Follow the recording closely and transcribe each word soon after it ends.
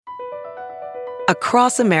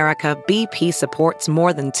Across America, BP supports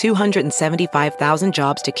more than 275,000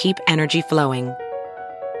 jobs to keep energy flowing.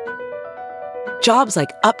 Jobs like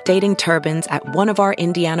updating turbines at one of our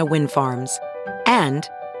Indiana wind farms and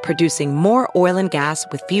producing more oil and gas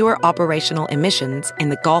with fewer operational emissions in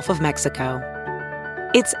the Gulf of Mexico.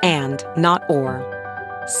 It's and, not or.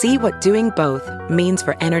 See what doing both means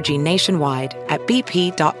for energy nationwide at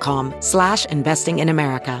bp.com/investing in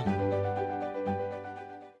America.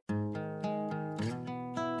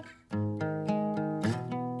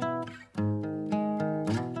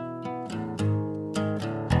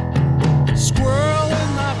 Squirrel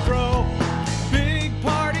in my fro, big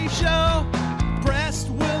party show. Breast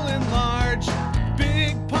will enlarge,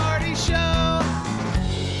 big party show.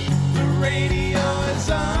 The radio is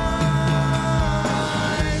on.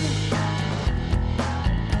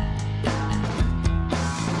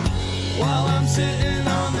 While I'm sitting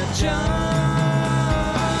on the john.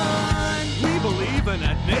 We believe in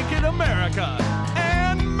a naked America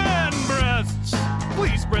and man breasts.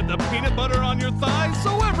 Please spread the peanut butter on your thighs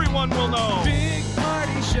so everyone will know. Big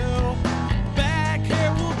party show. Back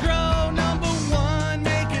hair will grow. Number one,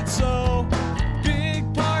 make it so.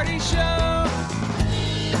 Big party show.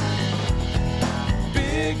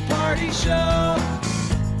 Big party show.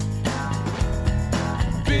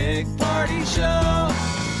 Big party show.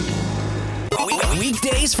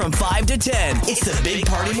 Weekdays from 5 to 10. It's the Big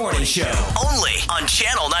Party Morning Show. Only on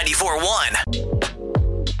Channel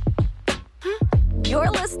 94.1.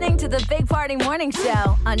 You're listening to the Big Party Morning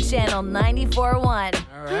Show on Channel 94.1. All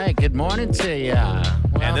right, good morning to you.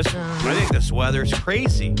 Man, I think this weather's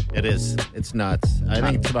crazy. It is. It's nuts. I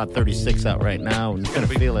think it's about 36 out right now. I'm going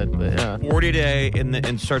to feel it, but yeah. 40 today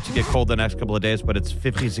and starts to get cold the next couple of days, but it's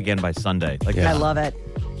 50s again by Sunday. Like, Yeah. I love it.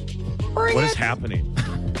 what is happening?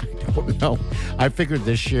 I don't know. I figured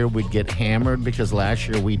this year we'd get hammered because last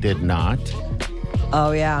year we did not.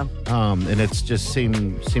 Oh, yeah. And it's just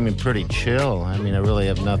seeming pretty chill. I mean, I really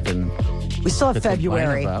have nothing We still have to complain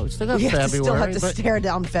February. about. We still got still February. have to but stare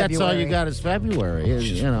down February. That's all you got is February,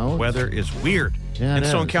 you know. Weather is weird. Yeah, and it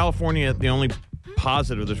so in is. California, the only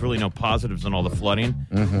positive, there's really no positives in all the flooding,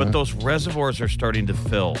 but those reservoirs are starting to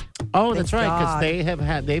fill. Oh, that's right, because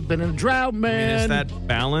God. they've been in a drought, I mean, man. is that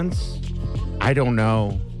balance? I don't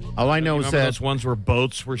know. All I know is Remember that those ones where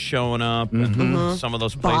boats were showing up, and some of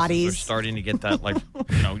those places Bodies. are starting to get that, like,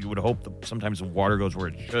 you would hope that sometimes the water goes where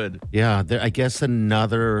it should. yeah, I guess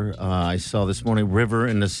another, I saw this morning, River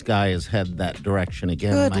in the Sky has head that direction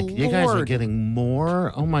again. Good I'm like, you guys are Lord. getting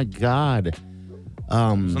more? Oh, my God.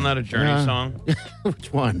 Isn't that a Journey yeah. song?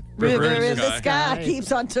 Which one? River River in the sky keeps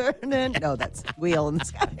on turning. No, that's Wheel in the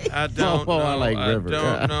Sky. I don't Oh, know. I like River.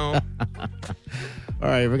 don't know. All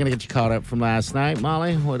right, we're going to get you caught up from last night.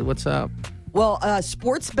 Molly, what's up? Well,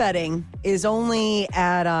 sports betting is only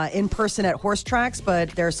at in person at horse tracks, but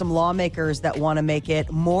there are some lawmakers that want to make it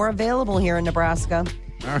more available here in Nebraska.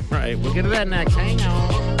 All right, we'll get to that next. Hang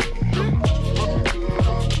on.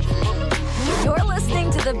 You're listening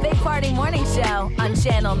to the Big Party Morning Show on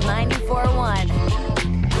Channel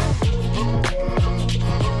 94.1.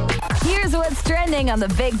 Here's what's trending on the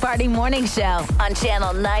Big Party Morning Show on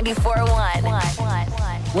Channel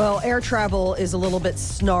 94.1. Well, air travel is a little bit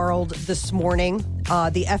snarled this morning.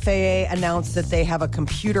 The FAA announced that they have a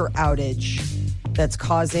computer outage that's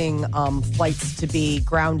causing flights to be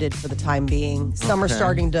grounded for the time being. Some are Okay.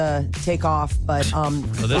 starting to take off, but So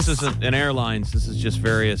this isn't an airlines. This is just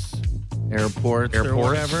various Airports or airports.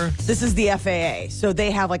 whatever. this is the FAA. So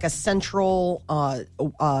they have like a central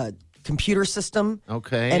computer system.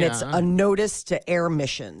 Okay, And it's yeah. a notice to air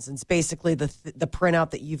missions. It's basically the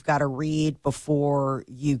printout that you've got to read before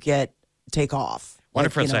you take off. What Like,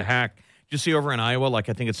 if it's you know, a hack? Did you see over in Iowa, like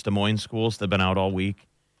I think it's Des Moines schools, they've been out all week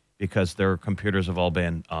because their computers have all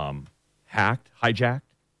been hijacked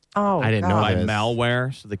Oh, I didn't know God. by this.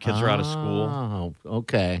 malware. So the kids are out of school. Oh,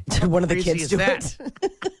 okay. One of the Crazy kids is do that?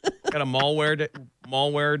 it. Got a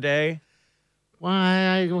malware day.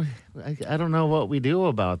 Why? I don't know what we do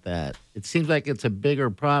about that. It seems like it's a bigger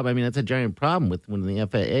problem. I mean, that's a giant problem with when the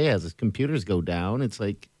FAA has its computers go down. It's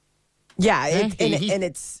like, Yeah, Hey. and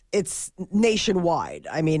it's nationwide.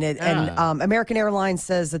 I mean, and American Airlines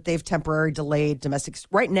says that they've temporarily delayed domestic.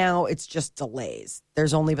 Right now, it's just delays.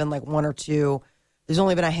 There's only been like one or two. There's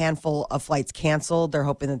only been a handful of flights canceled. They're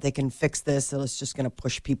hoping that they can fix this, so it's just going to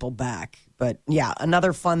push people back. But yeah,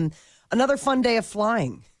 another fun day of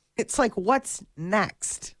flying. It's like, what's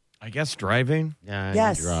next? I guess driving. yeah,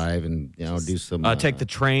 Yes. you drive and do some. Take the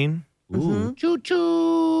train. ooh, choo I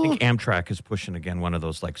choo. think Amtrak is pushing again one of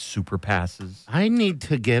those like super passes. I need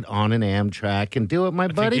to get on an Amtrak and do it. My I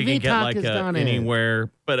buddy think you can Vitok get has like done it.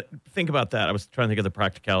 anywhere. But think about that. I was trying to think of the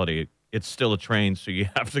practicality. it's still a train, so you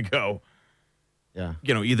have to go, Yeah.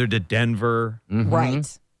 either to Denver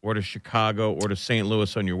Right. or to Chicago or to St.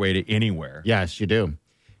 Louis on your way to anywhere. Yes, you do.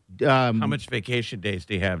 How much vacation days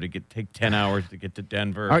do you have to take 10 hours to get to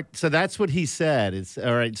Denver? All right, so that's what he said. It's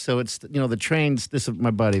all right. So it's the trains. This is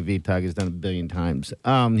my buddy VTOG has done it a billion times.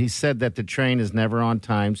 He said that the train is never on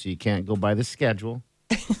time, so you can't go by the schedule.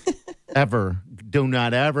 Ever. Do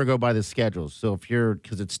not ever go by the schedule. So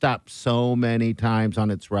because it stops so many times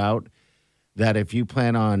on its route that if you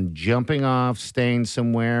plan on jumping off, staying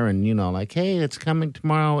somewhere, and like, hey, it's coming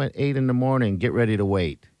tomorrow at 8 a.m, get ready to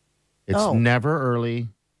wait. It's never early.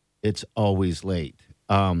 It's always late.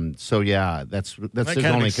 So yeah, that's his kind of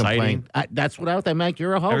only exciting? complaint. That's what I make.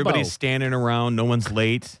 You're a hobo. Everybody's standing around. No one's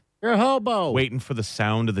late. You're a hobo. Waiting for the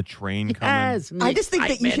sound of the train coming. Yes, I just think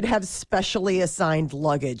that you should have specially assigned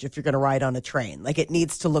luggage if you're going to ride on a train. Like it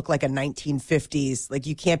needs to look like a 1950s. Like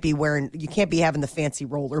you can't be having the fancy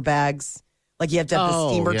roller bags. Like you have to have the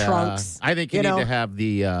steamer trunks. I think you need to have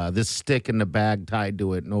the stick in the bag tied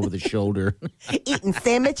to it and over the shoulder. Eating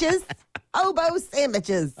sandwiches, oboe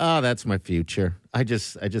sandwiches. Oh, that's my future. I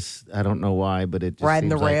don't know why, but it just Riding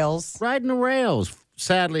the seems like- rails. Riding the rails.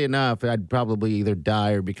 Sadly enough, I'd probably either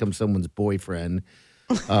die or become someone's boyfriend.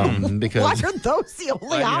 Because Why are those the only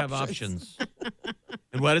Why do you options? have options?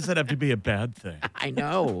 And why does that have to be a bad thing? I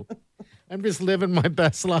know. I'm just living my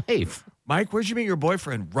best life. Mike, where'd you meet your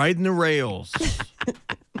boyfriend? Riding the rails.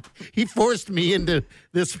 He forced me into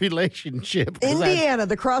this relationship. Indiana,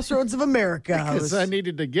 the crossroads of America. Because I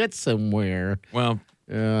needed to get somewhere. Well,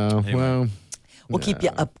 Well, We'll keep you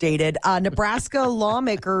updated. Nebraska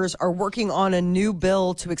lawmakers are working on a new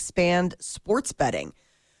bill to expand sports betting.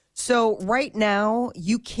 So right now,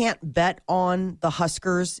 you can't bet on the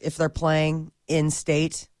Huskers if they're playing in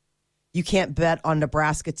state. You can't bet on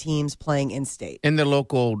Nebraska teams playing in state. in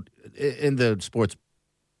the sports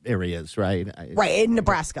areas, right? Right, in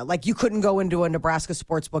Nebraska. Like you couldn't go into a Nebraska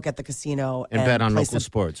sports book at the casino And bet on place local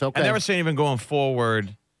sports. Okay. I never seen even going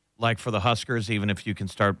forward, like for the Huskers, even if you can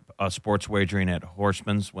start sports wagering at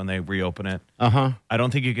Horseman's when they reopen it. Uh-huh. I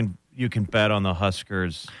don't think you can bet on the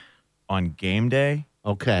Huskers on game day.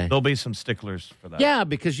 Okay. There'll be some sticklers for that. Yeah,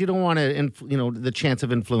 because you don't want to, the chance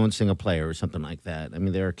of influencing a player or something like that. I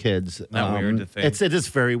mean, there are kids. Isn't that weird to think? It is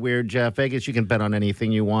very weird, Jeff. Vegas, you can bet on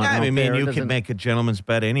anything you want. Yeah, out I mean, there. It you doesn't- can make a gentleman's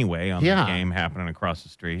bet anyway on the Yeah. game happening across the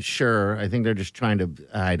street. Sure. I think they're just trying to.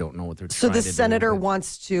 I don't know what they're So trying the to do. senator but-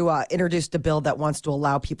 wants to introduce a bill that wants to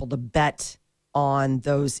allow people to bet on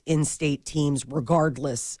those in-state teams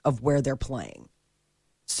regardless of where they're playing.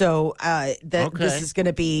 So this is going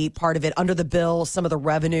to be part of it. Under the bill, some of the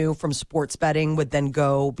revenue from sports betting would then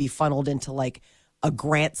be funneled into like a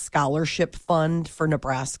grant scholarship fund for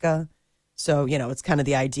Nebraska. So, it's kind of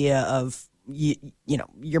the idea of,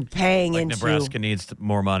 you're paying Like into. Nebraska needs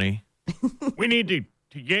more money. We need to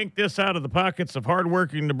yank this out of the pockets of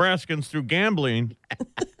hardworking Nebraskans through gambling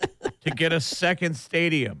to get a second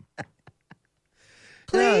stadium.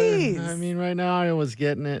 Please. I mean, right now Iowa's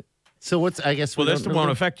getting it. So I guess. Well, we this don't won't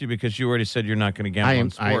know. affect you because you already said you're not going to gamble on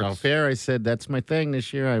sports. Fair. I said that's my thing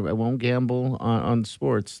this year. I won't gamble on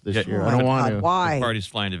sports this Yeah. year. Oh I don't my want God, to. The why? party's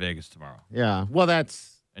flying to Vegas tomorrow, Yeah. Well,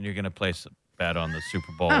 that's. and you're going to place a bet on the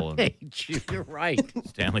Super Bowl I and hate you. You're right.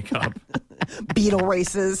 Stanley Cup. Beetle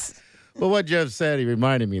races. Well, what Jeff said, he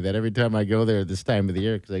reminded me that every time I go there this time of the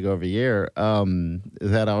year, because I go every year,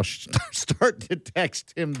 that I'll start to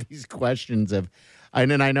text him these questions of, and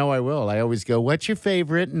then I know I will. I always go, "What's your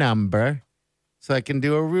favorite number?" So I can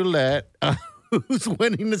do a roulette. Who's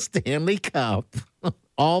winning the Stanley Cup?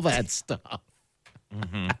 All that stuff.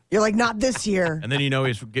 You're like, not this year. And then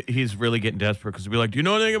he's really getting desperate because he'll be like, "Do you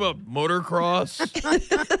know anything about motocross?"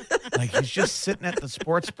 Like he's just sitting at the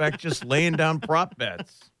sports spec, just laying down prop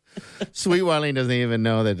bets. Sweet Wileen doesn't even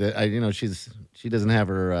know that she doesn't have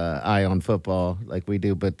her eye on football like we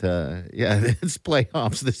do. But yeah, it's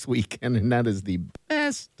playoffs this weekend, and that is the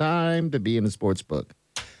best time to be in a sports book.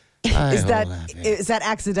 Is that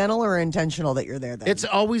accidental or intentional that you're there then? It's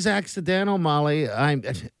always accidental, Molly.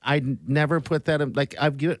 I never put that in. Like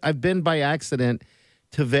I've been by accident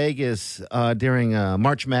to Vegas during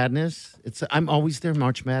March Madness. I'm always there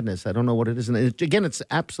March Madness. I don't know what it is, and again, it's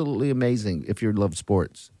absolutely amazing if you love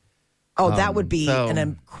sports. that would be so- an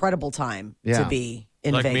incredible time Yeah. to be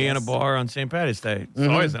in Like Vegas. me in a bar on St. Patty's Day. It's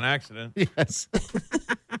always an accident. Yes,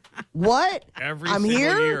 What? Every I'm single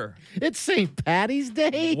here? year. it's St. Patty's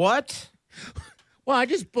Day. What? Well, I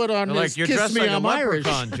just put on They're this like you're "Kiss dressed Me, like a I'm Irish."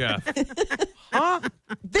 leprechaun, Jeff.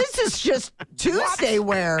 This is just Tuesday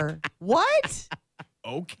wear. What?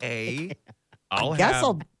 Okay. Guess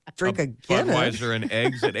I'll drink a Guinness. Budweiser and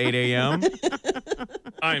eggs at 8 a.m.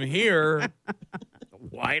 I'm here.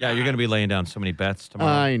 Why Yeah, you're going to be laying down so many bets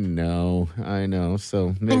tomorrow. I know.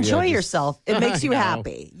 So maybe Enjoy I'll just- yourself. It makes you I know.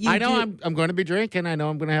 happy. I know I'm going to be drinking. I know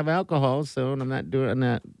I'm going to have alcohol soon. I'm not doing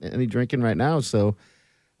any drinking right now. So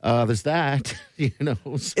there's that.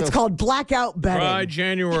 So. It's called blackout betting. Try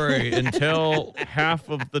January until half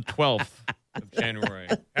of the 12th of January,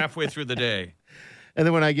 halfway through the day. And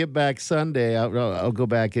then when I get back Sunday, I'll go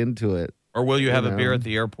back into it. Or will you have a beer at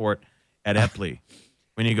the airport at Epley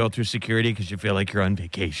when you go through security because you feel like you're on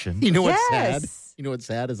vacation? You know what's sad? Yes. You know what's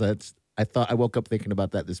sad is that I woke up thinking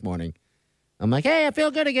about that this morning. I'm like, hey, I feel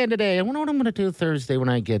good again today. I wonder what I'm going to do Thursday when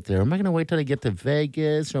I get there. Am I going to wait till I get to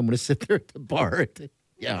Vegas, or I'm going to sit there at the bar?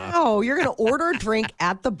 Yeah. Oh, you're going to order a drink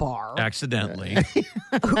at the bar. Accidentally.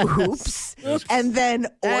 Oops. And then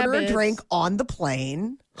order a Habits. drink on the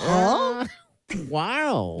plane. Huh?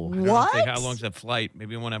 Wow. What? Say, how long's that flight?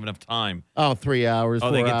 Maybe we won't have enough time. Oh, 3 hours. Oh,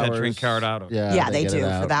 4 they get hours. that drink card out of. Yeah, they get do it for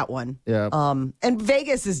out. that one. Yeah. And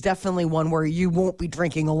Vegas is definitely one where you won't be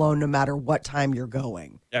drinking alone no matter what time you're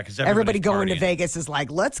going. Yeah, because Everybody going to Vegas is like,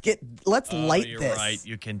 let's light you're this. right.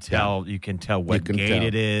 You can tell. You can tell what can gate tell.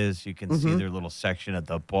 it is. You can see their little section at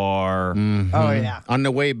the bar. Oh yeah, On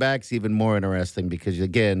the way back's even more interesting because,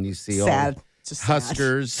 again, you see sad. all Just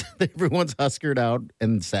Huskers. Everyone's huskered out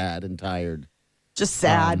and sad and tired. Just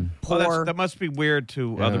sad, Well, poor. that must be weird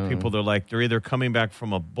to other people. They're like, they're either coming back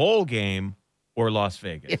from a bowl game or Las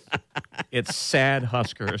Vegas. It's sad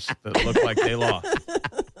Huskers that look like they lost.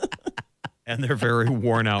 And they're very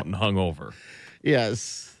worn out and hungover.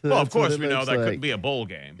 Yes. Well, of That's what course, it we know looks that like. couldn't be a bowl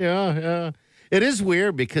game. Yeah. It is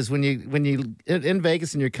weird because when you in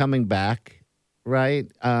Vegas and you're coming back,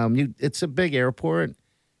 right? It's a big airport.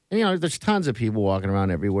 And, there's tons of people walking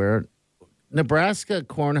around everywhere. Nebraska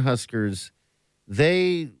Cornhuskers,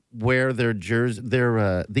 they wear their jersey,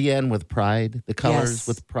 the N with pride, the colors Yes.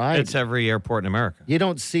 with pride. It's every airport in America. You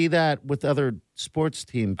don't see that with other sports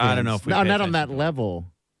team. I don't things. know if we no, pay not on attention that to it.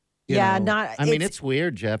 level. Yeah, not- I mean, it's- it's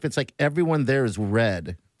weird, Jeff. It's like everyone there is red.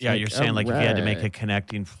 It's Yeah, you're saying like if you had to make a red.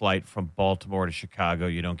 connecting flight from Baltimore to Chicago,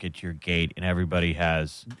 you don't get your gate, and everybody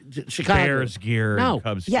has Chicago. Bears gear No. and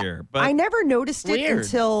Cubs yeah, gear. But I never noticed it Weird.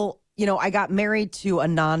 until I got married to a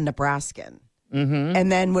non-Nebraskan. Mm-hmm. And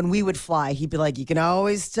then when we would fly, he'd be like, "You can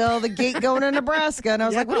always tell the gate going to Nebraska." And I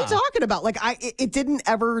was like, "What are you talking about?" Like, it didn't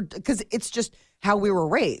ever, because it's just how we were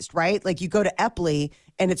raised, right? Like, you go to Epley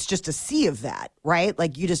and it's just a sea of that, right?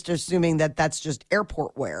 Like, you just assuming that that's just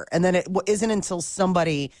airport wear. And then it isn't until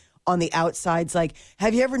somebody on the outside's like,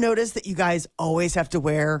 "Have you ever noticed that you guys always have to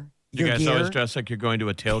wear you your guys gear?" always dress like you're going to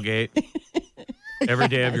a tailgate every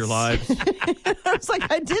day of your lives. I was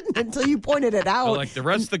like, "I didn't," until you pointed it out. But like the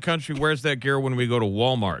rest of the country wears that gear when we go to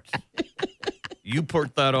Walmart. You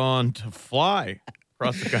put that on to fly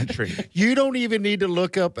across the country. You don't even need to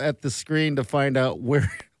look up at the screen to find out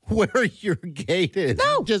where your gate is.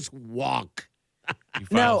 No. Just walk. You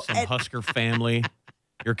find No, some and- Husker family.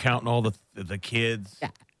 You're counting all the kids.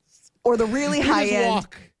 Or the really high just end.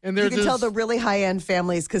 walk, and You they're can tell just- the really high end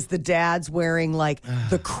families because the dad's wearing like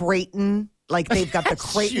the Creighton. Like they've got the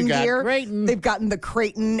Creighton got gear. Creighton. They've gotten the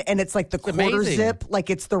Creighton, and it's like the quarter amazing. zip. Like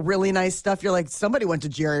it's the really nice stuff. You're like, somebody went to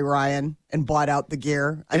Jerry Ryan and bought out the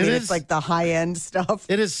gear. I It mean, is- it's like the high end stuff.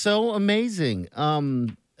 It is so amazing.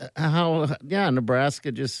 How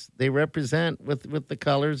Nebraska they represent with the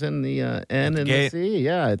colors and the N and the gate. C.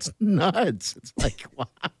 Yeah, it's nuts. It's like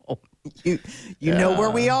wow. You know where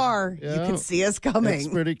we are. You Yeah. can see us It's coming,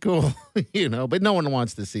 pretty cool, but no one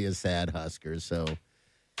wants to see a sad Huskers. So,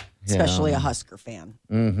 especially a Husker fan.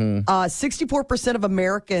 64% of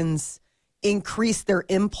Americans increased their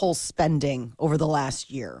impulse spending over the last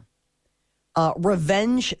year.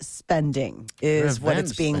 Revenge spending is what it's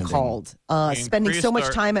Revenge being spending. called. We Spending so increased much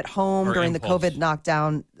our- time at home our during impulse. the COVID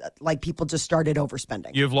knockdown, like people just started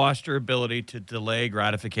overspending. You've lost your ability to delay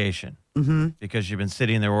gratification because you've been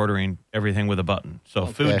sitting there ordering everything with a button. So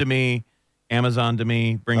food to me, Amazon to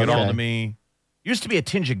me, bring it all Okay. to me. Used to be a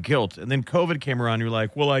tinge of guilt, and then COVID came around. You're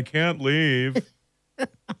like, well, I can't leave.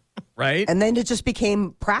 Right? And then it just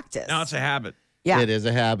became practice. Now it's a habit. yeah. It is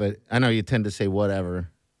a habit. I know you tend to say whatever.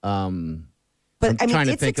 But I'm I mean, trying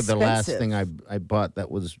to it's think of the last expensive. thing I bought that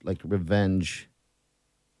was like revenge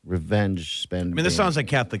spending. I mean, this sounds like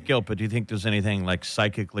Catholic guilt, but do you think there's anything like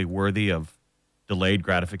psychically worthy of delayed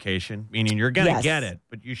gratification? Meaning you're going to Yes. get it,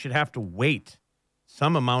 but you should have to wait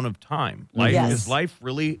some amount of time. Like, Yes. is life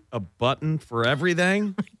really a button for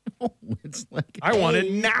everything? It's like I want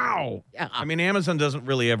it now. Yeah. I mean, Amazon doesn't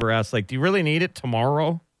really ever ask, like, do you really need it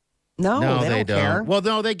tomorrow? No, they don't care. Well,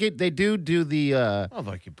 no, they do the. Well,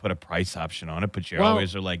 like you put a price option on it, but you Well-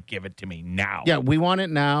 always are like, give it to me now. Yeah, we want it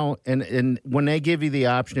now, and when they give you the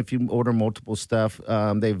option, if you order multiple stuff,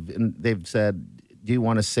 they've said do you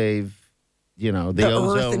want to save, the Earth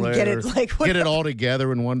ozone and layer? get it, like, what get it the- all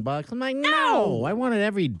together in one box. I'm like, no, I want it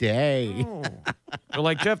every day. They're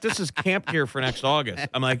like, Jeff, this is camp gear for next August.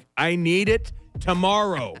 I'm like, I need it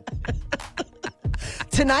tomorrow.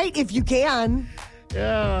 Tonight, if you can.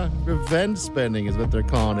 Yeah, revenge spending is what they're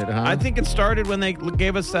calling it, huh? I think it started when they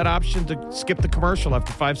gave us that option to skip the commercial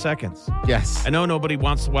after 5 seconds. Yes. I know nobody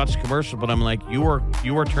wants to watch the commercial, but I'm like, you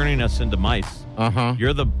are turning us into mice. Uh-huh.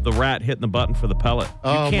 You're the rat hitting the button for the pellet.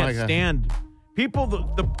 Oh, You can't my God. stand people.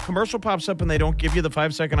 The commercial pops up and they don't give you the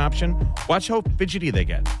 5-second option. Watch how fidgety they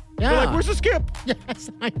get. They're Yeah. like, where's the skip? Yes,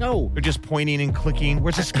 I know. They're just pointing and clicking.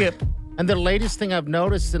 Where's the skip? And the latest thing I've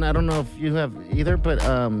noticed, and I don't know if you have either, but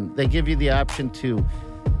they give you the option to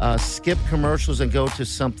skip commercials and go to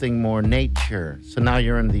something more nature. So now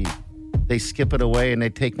you're in they skip it away and they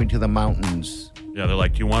take me to the mountains. Yeah, they're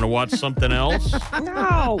like, do you want to watch something else?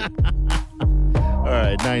 No. All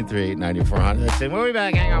right, 938-9400. That's it. We'll be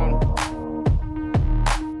back. Hang on.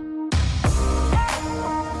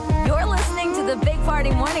 You're listening to the Big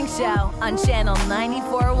Party Morning Show on Channel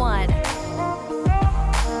 94.1.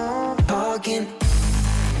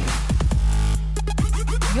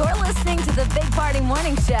 You're listening to the Big Party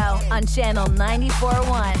Morning Show on Channel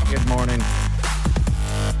 94.1. Good morning.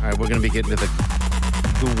 All right, we're going to be getting to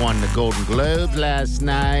who won the Golden Globes last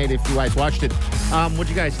night. If you guys watched it, what do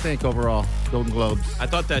you guys think overall? Golden Globes. I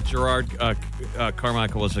thought that Gerard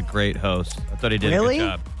Carmichael was a great host. I thought he did Really? a good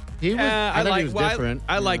job. He was, I thought he was different.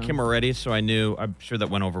 I like him already, so I'm sure that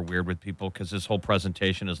went over weird with people because his whole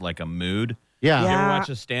presentation is like a mood. Yeah. You ever Yeah. watch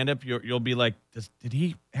a stand-up, you'll be like, did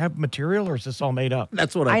he have material or is this all made up?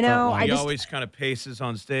 That's what I I know, thought. I He just- always kind of paces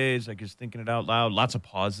on stage, like he's thinking it out loud. Lots of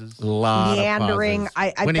pauses. A lot Meandering. of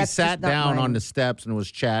pauses. When he that's sat just not down mine. on the steps and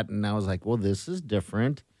was chatting, I was like, well, this is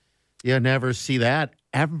different. You never see that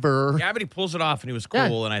ever. Yeah, but he pulls it off, and he was cool,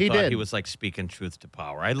 Yeah, and I he thought did. he was like speaking truth to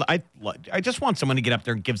power. I just want someone to get up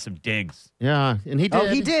there and give some digs. Yeah, and he did. Oh,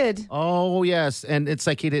 he did. Oh, yes, and it's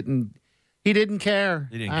like he didn't care.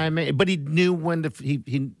 He didn't I mean, but he knew when to.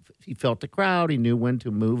 He felt the crowd. He knew when to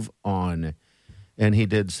move on, and he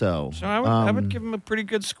did so. So I would give him a pretty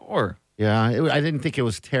good score. Yeah, I didn't think it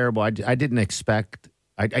was terrible. I didn't expect.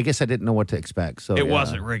 I guess I didn't know what to expect. So It yeah.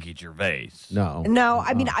 wasn't Ricky Gervais. No. No,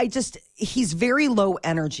 I mean, he's very low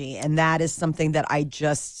energy, and that is something that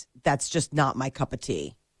that's just not my cup of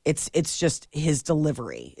tea. It's just his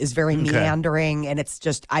delivery is very meandering, and it's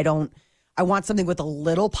just, I want something with a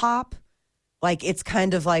little pop. Like, it's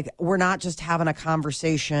kind of like, we're not just having a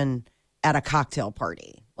conversation at a cocktail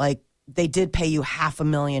party. Like, they did pay you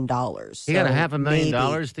 $500,000. He got so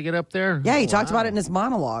 $500,000 to get up there. Yeah, he Oh, talked wow. about it in his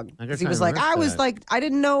monologue. I guess He I was like, missed that. I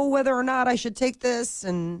didn't know whether or not I should take this.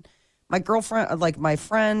 And my girlfriend, like my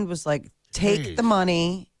friend was like, take Jeez. the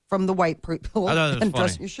money from the white people I thought that was and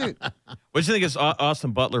dress funny. your shoot. What do you think is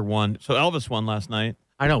Austin Butler won? So Elvis won last night.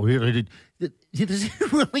 I know. Does he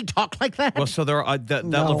really talk like that? Well, so there that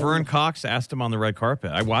No. Laverne Cox asked him on the red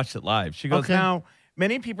carpet. I watched it live. She goes, Okay. now,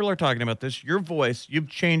 many people are talking about this. Your voice, you've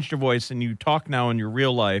changed your voice and you talk now in your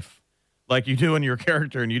real life like you do in your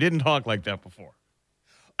character, and you didn't talk like that before.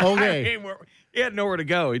 Okay. I mean, he had nowhere to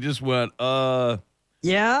go. He just went, I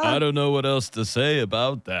Yeah. don't know what else to say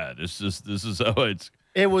about that. It's just, this is how it's.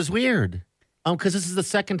 It was weird. Because this is the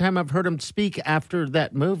second time I've heard him speak after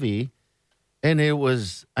that movie. And it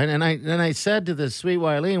was, and I said to the sweet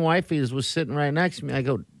Wileen, wifey was sitting right next to me, I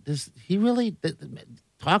go, does he really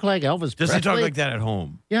talk like Elvis Does Presley? he talk like that at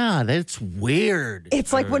home? Yeah, that's weird.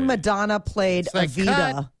 It's like when Madonna played It's like,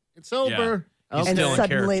 Evita. cut. It's over. He's And still in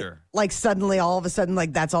suddenly, character. all of a sudden,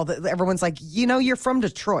 like that's all that everyone's like, you're from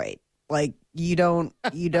Detroit. Like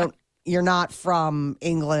you're not from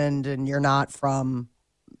England and you're not from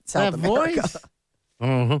South That America. voice.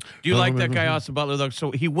 Uh-huh. Do you like that guy, Austin Butler, though? So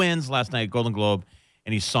he wins last night at Golden Globe,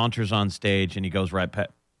 and he saunters on stage, and he goes right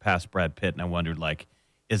past Brad Pitt, and I wondered, like,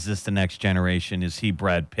 is this the next generation? Is he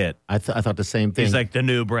Brad Pitt? I thought the same thing. He's like the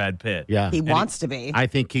new Brad Pitt. yeah. He wants to be. I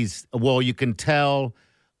think you can tell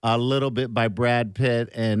a little bit by Brad Pitt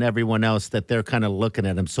and everyone else that they're kind of looking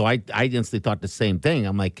at him. So I instantly thought the same thing.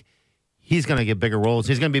 I'm like, he's going to get bigger roles.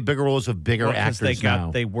 He's going to be bigger roles with bigger Well, 'cause actors now.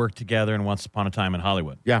 they worked together in Once Upon a Time in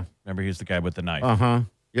Hollywood. Yeah. Remember, he's the guy with the knife. Uh-huh.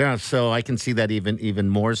 Yeah, so I can see that even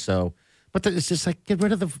more so. But it's just like, get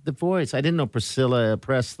rid of the voice. I didn't know Priscilla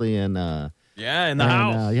Presley and... Yeah, in the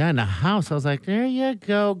house. Yeah, in the house. I was like, there you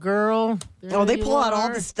go, girl. There They you pull out all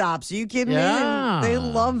are. the stops. Are you kidding Yeah. me? They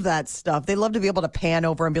love that stuff. They love to be able to pan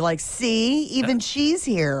over and be like, see, even she's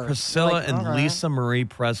here. Priscilla Like, and all right. Lisa Marie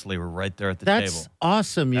Presley were right there at the That's table.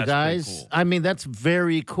 awesome, you That's pretty guys. cool. I mean, that's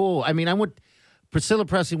very cool. I mean, Priscilla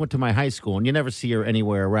Presley went to my high school, and you never see her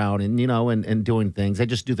anywhere around, and and doing things. They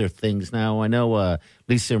just do their things now. I know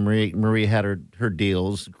Lisa Marie had her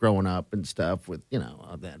deals growing up and stuff with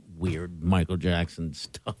all that weird Michael Jackson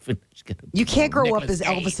stuff. And you can't grow up Nicolas as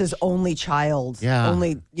Cage. Elvis's only child. Yeah.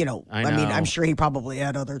 Only I mean, know. I'm sure he probably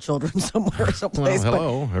had other children somewhere, someplace.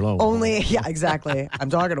 Well, hello. But only, yeah, exactly. I'm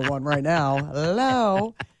talking to one right now.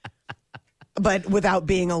 Hello. But without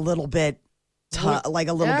being a little bit. Like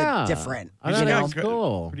a little bit different. I He's know, got that's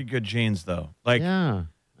cool. pretty good genes, though. Like Yeah,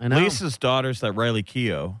 I know. Lisa's daughter's that Riley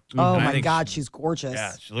Keough. Oh I my think God, she's gorgeous.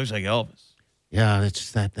 Yeah, she looks like Elvis. Yeah, it's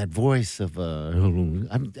just that voice of I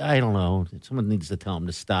don't know. Someone needs to tell him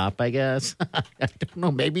to stop. I guess I don't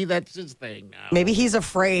know. Maybe that's his thing now. Maybe he's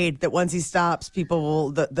afraid that once he stops, people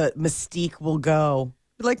will the mystique will go.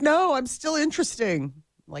 Be like, no, I'm still interesting.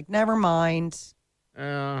 Like, never mind.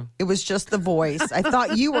 It was just the voice. I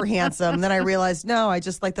thought you were handsome. Then I realized, no, I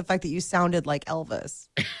just like the fact that you sounded like Elvis.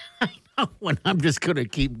 When I'm just going to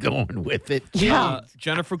keep going with it. Yeah.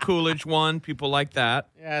 Jennifer Coolidge won. People like that.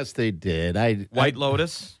 Yes, they did. White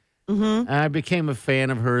Lotus. I became a fan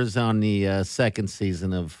of hers on the second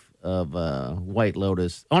season of White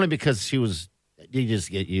Lotus, only because you just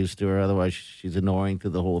get used to her. Otherwise, she's annoying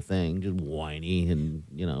through the whole thing, just whiny and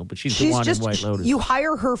But she's the one in White Lotus. You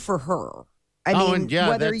hire her for her. I mean,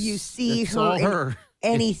 whether you see her in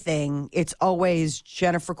anything, it's always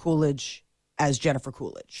Jennifer Coolidge as Jennifer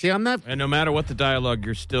Coolidge. See, I'm not. And no matter what the dialogue,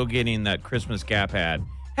 you're still getting that Christmas Gap ad.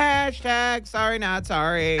 Hashtag sorry, not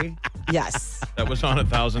sorry. Yes. That was on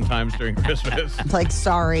 1,000 times during Christmas. Like,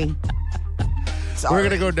 sorry. We're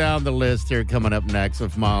going to go down the list here coming up next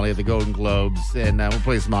with Molly at the Golden Globes, and we'll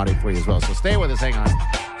play some audio for you as well. So stay with us. Hang on.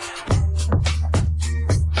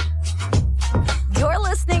 You're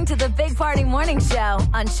listening to the Big Party Morning Show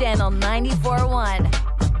on Channel 94.1.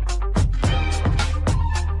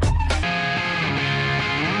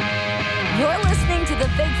 You're listening to the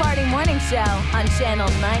Big Party Morning Show on Channel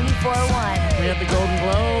 94.1. We had the Golden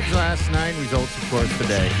Globes last night. Results, of course,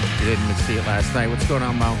 today. You didn't see it last night. What's going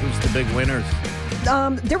on, Mal? Who's the big winners?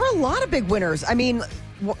 There were a lot of big winners. I mean,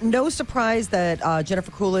 no surprise that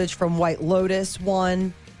Jennifer Coolidge from White Lotus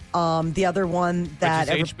won. The other one that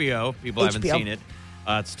Which is HBO. People haven't HBO. seen it.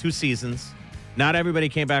 It's 2 seasons. Not everybody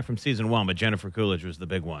came back from season 1, but Jennifer Coolidge was the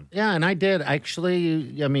big one. Yeah, and I did.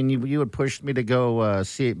 Actually, I mean, you had pushed me to go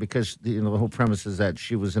see it because the whole premise is that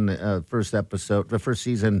she was in the first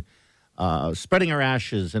season, spreading her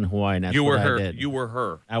ashes in Hawaii. And that's You were what her. I did. You were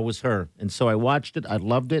her. I was her. And so I watched it. I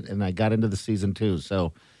loved it. And I got into the season 2.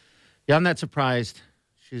 So, yeah, I'm not surprised.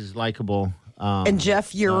 She's likable. And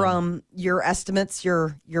Jeff, your estimates,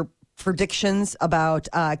 your predictions about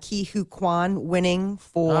Ke Huy Quan winning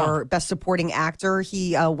for Best Supporting Actor.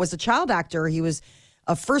 He was a child actor. He was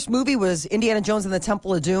first movie was Indiana Jones and the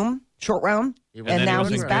Temple of Doom, short round, And and then now he was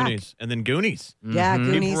he's in back. Goonies. And then Goonies. Yeah,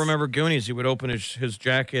 Goonies. People remember Goonies. He would open his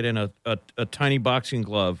jacket and a tiny boxing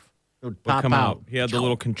glove would pop come out. out. He had the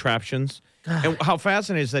little contraptions. And how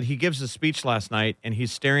fascinating is that he gives a speech last night and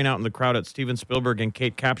he's staring out in the crowd at Steven Spielberg and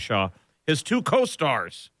Kate Capshaw, his 2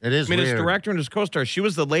 co-stars. It is his weird. director and his co-star. She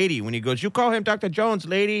was the lady when he goes, you call him Dr. Jones,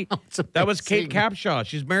 lady. It's That was Kate amazing. Capshaw.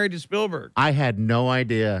 She's married to Spielberg. I had no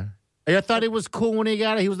idea. I thought it was cool when he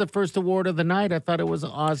got it. He was the first award of the night. I thought it was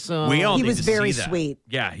awesome. We all He need was to very see that. sweet.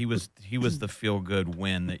 Yeah, he was the feel-good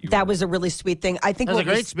win that you That was a really sweet thing. I think That was what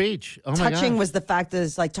a great was speech. Oh, my touching gosh. was the fact that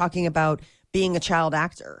it's like talking about being a child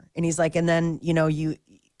actor, and he's like, and then you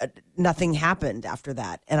nothing happened after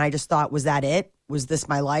that, and I just thought, was that it? Was this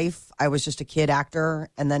my life? I was just a kid actor,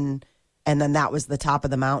 and then that was the top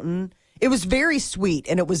of the mountain. It was very sweet,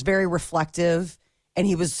 and it was very reflective, and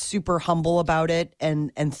he was super humble about it,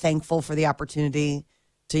 and thankful for the opportunity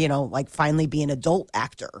to finally be an adult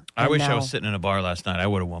actor. I And wish I now- was sitting in a bar last night. I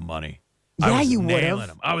would have won money. Yeah, I was you would've. nailing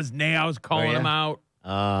him. I was calling Oh, yeah? him out.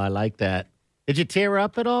 I like that. Did you tear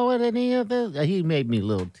up at all at any of this? He made me a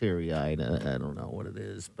little teary-eyed. I don't know what it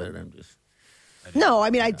is, but I'm just... No, I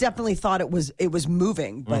mean, I definitely thought it was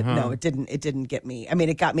moving, but Uh-huh. no, it didn't get me. I mean,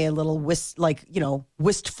 it got me a little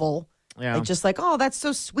wistful. Yeah. Like, just like, oh, that's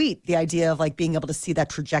so sweet. The idea of like being able to see that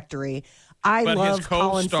trajectory. I But love his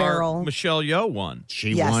Colin co-star Farrell. Michelle Yeoh won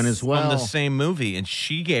She Yes. won as well. from the same movie, and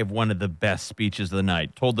she gave one of the best speeches of the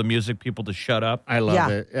night. Told the music people to shut up. I love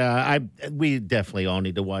Yeah. it. We definitely all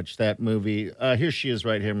need to watch that movie. Here she is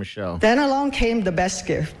right here, Michelle. Then along came the best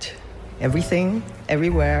gift. Everything,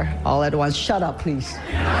 everywhere, all at once. Shut up, please.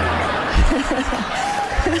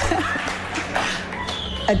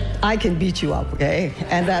 I can beat you up, okay?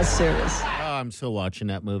 And that's serious. Oh, I'm still watching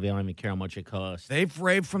that movie. I don't even care how much it costs. They've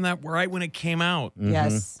raved from that right when it came out.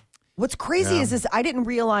 Yes. What's crazy is I didn't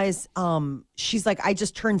realize she's like, I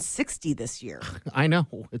just turned 60 this year. I know.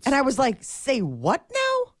 And I was like, say what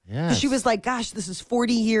now? Yes. She was like, gosh, this is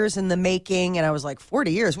 40 years in the making. And I was like,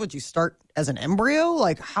 40 years? Would you start as an embryo?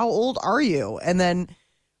 Like, how old are you? And then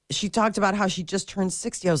she talked about how she just turned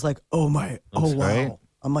 60. I was like, oh, wow. Great.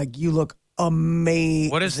 I'm like, you look amazing.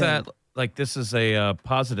 What is that? Like, this is a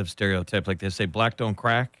positive stereotype. Like they say, black don't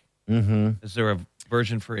crack. Mm-hmm. Is there a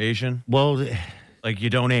version for Asian? Well, like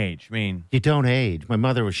you don't age. I mean, you don't age. My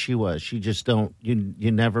mother was. She just don't.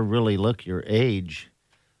 You never really look your age.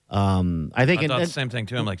 I think I thought the same thing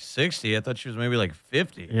too. I'm like 60. I thought she was maybe like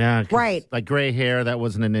 50. Yeah, right. Like gray hair, that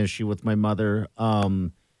wasn't an issue with my mother.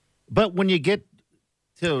 But when you get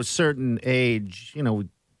to a certain age, you know,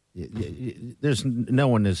 there's no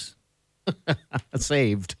one is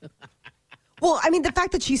saved. Well, I mean, the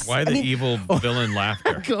fact that she's... Why the evil villain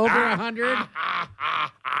laughter? Over 100?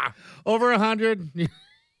 Over 100?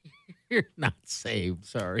 You're not saved.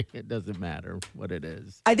 Sorry. It doesn't matter what it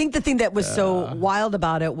is. I think the thing that was so wild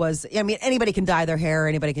about it was, I mean, anybody can dye their hair,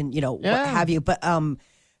 anybody can, what have you, but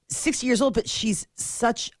 60 years old, but she's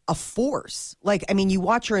such a force. Like, I mean, you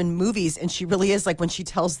watch her in movies and she really is like, when she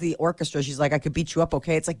tells the orchestra, she's like, I could beat you up,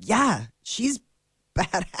 okay? It's like, yeah, she's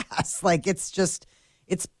badass. Like,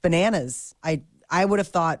 it's bananas. I would have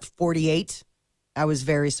thought 48. I was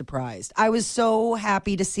very surprised. I was so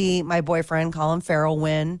happy to see my boyfriend, Colin Farrell,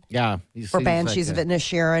 win for Banshees of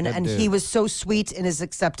Inisherin. And he was so sweet in his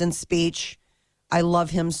acceptance speech. I love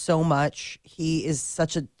him so much. He's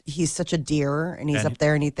such a dear, and he's up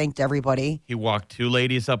there and he thanked everybody. He walked two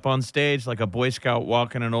ladies up on stage like a Boy Scout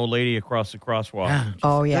walking an old lady across the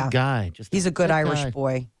crosswalk. Yeah, good guy. He's a good Irish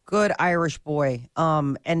boy. Good Irish boy.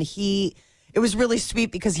 And it was really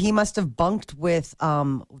sweet because he must have bunked with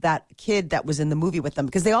that kid that was in the movie with them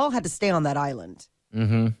because they all had to stay on that island.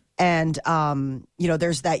 Mm-hmm. And,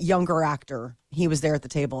 there's that younger actor. He was there at the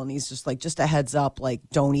table and he's just like, just a heads up, like,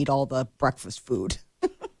 don't eat all the breakfast food.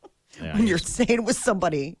 When you're staying with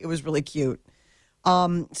somebody. It was really cute.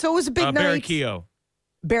 So it was a big night. Barry Keogh.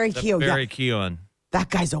 Barry Keogh, Barry Keogh. That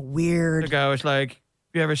guy's a weird. The guy was like,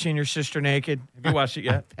 have you ever seen your sister naked? Have you watched it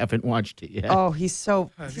yet? I haven't watched it yet. Oh, he's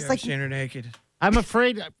so. Have he's you like ever seen her naked? I'm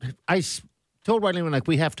afraid. I told Riley, like,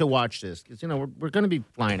 we have to watch this because, we're going to be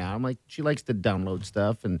flying out. I'm like, she likes to download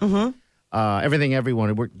stuff and everything,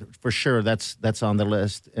 everyone. For sure, that's on the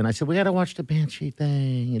list. And I said, we got to watch the Banshee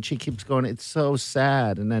thing. And she keeps going, it's so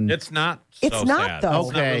sad. And then it's not It's not, sad. though.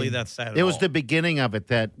 It's not really that sad It was the beginning of it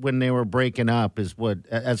that when they were breaking up is what,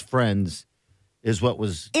 as friends, is what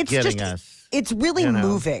was getting us. It's really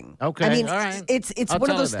moving. Okay. I mean, all right. it's one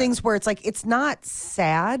of those things where it's like, it's not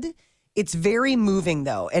sad. It's very moving,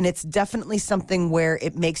 though. And it's definitely something where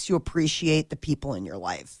it makes you appreciate the people in your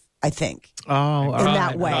life, I think. Oh, in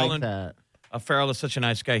that way. Colin Farrell is such a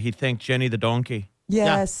nice guy. He thanked Jenny the donkey.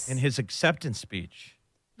 Yes. In his acceptance speech.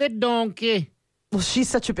 The donkey. Well, she's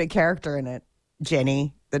such a big character in it.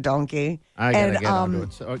 Jenny the donkey. I gotta get onto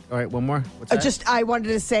it. So, all right, one more. What's that? I wanted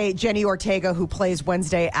to say Jenny Ortega, who plays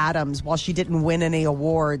Wednesday Addams, while she didn't win any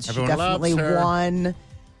awards, Everyone she definitely loves her. won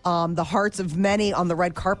the hearts of many on the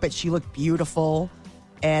red carpet. She looked beautiful,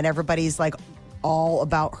 and everybody's like all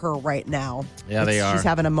about her right now. Yeah, they are. She's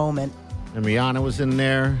having a moment. And Rihanna was in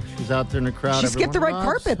there. She's out there in the crowd. She skipped the red Everyone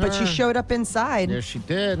loves carpet, but she her. showed up inside. There she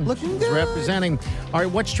did. Looking She's good. representing. All right,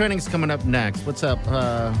 what's trending's coming up next? What's up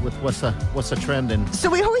with what's a trending? So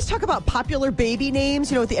we always talk about popular baby names,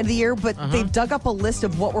 at the end of the year, but they've dug up a list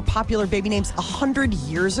of what were popular baby names 100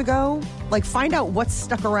 years ago. Like, find out what's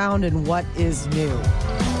stuck around and what is new.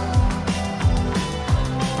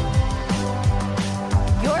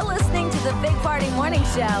 You're listening to the Big Party Morning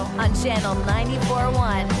Show on Channel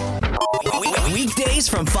 94.1. Weekdays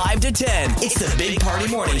from 5 to 10. It's the Big Party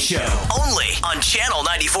Morning Show. Only on Channel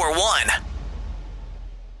 94.1.